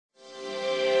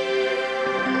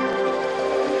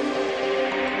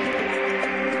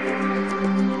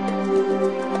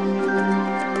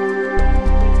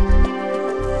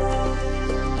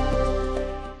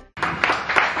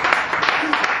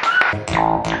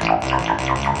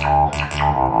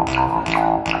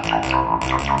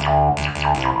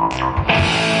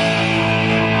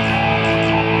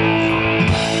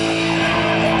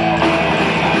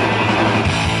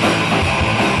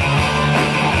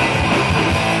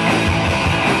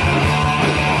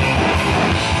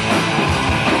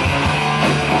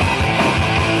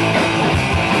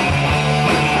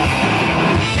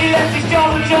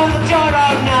Joined the Gyro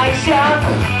Nation,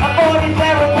 avoiding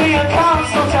therapy and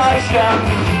consultation.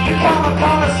 Become a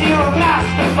connoisseur of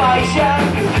masturbation,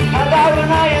 and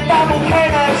overnight and double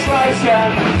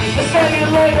penetration. The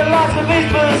celluloid the lights of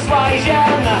his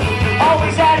persuasion,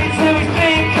 always adding to his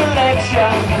big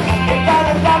collection. He found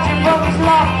a dungeon from his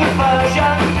loft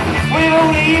conversion, with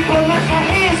all the implements for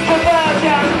his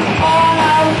perversion.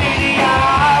 Porno video,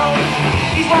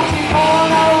 he's watching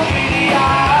porno video.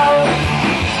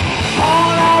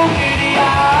 Porno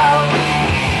video.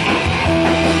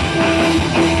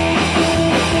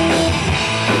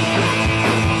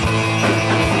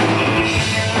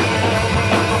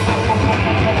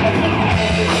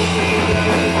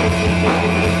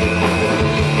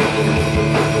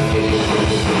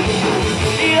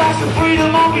 He likes the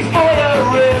freedom of his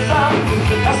voyeurism,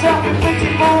 a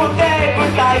self-inflicted form of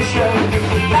degradation.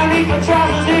 No need for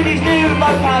trousers in his new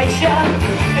location.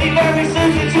 He very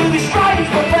suited to the strange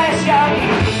profession.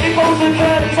 He pulls the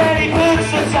curtains and he puts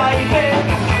the tape in.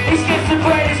 He skips the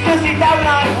credits cause he don't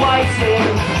like waiting.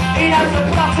 He knows the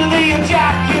plot of the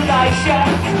ejaculation,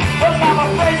 but I'm a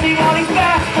frenzy while he's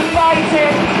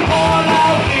masturbating. Porno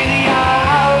video,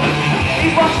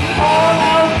 he's watching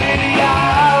porno video.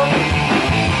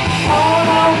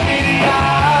 Porno video.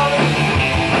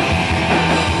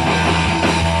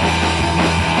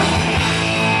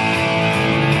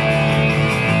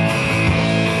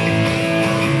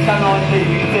 Don't like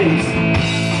DVDs.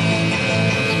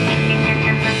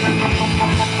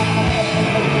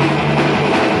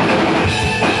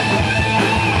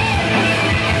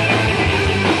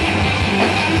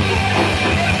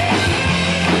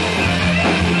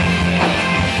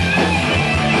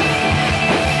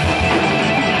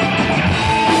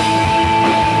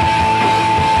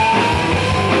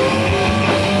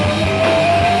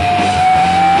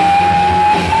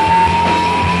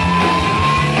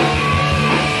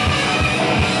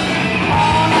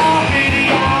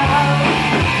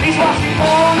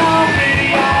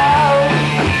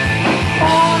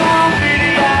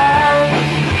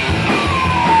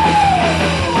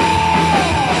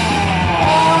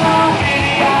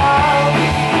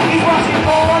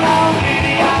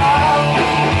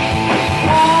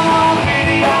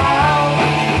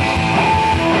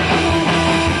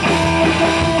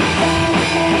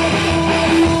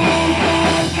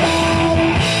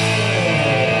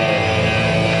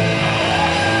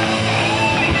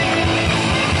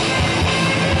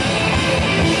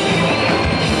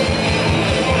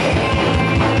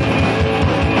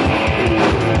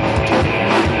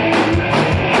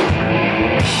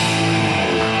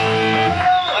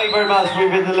 We've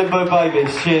been the Lindbergh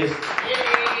Babies. Cheers.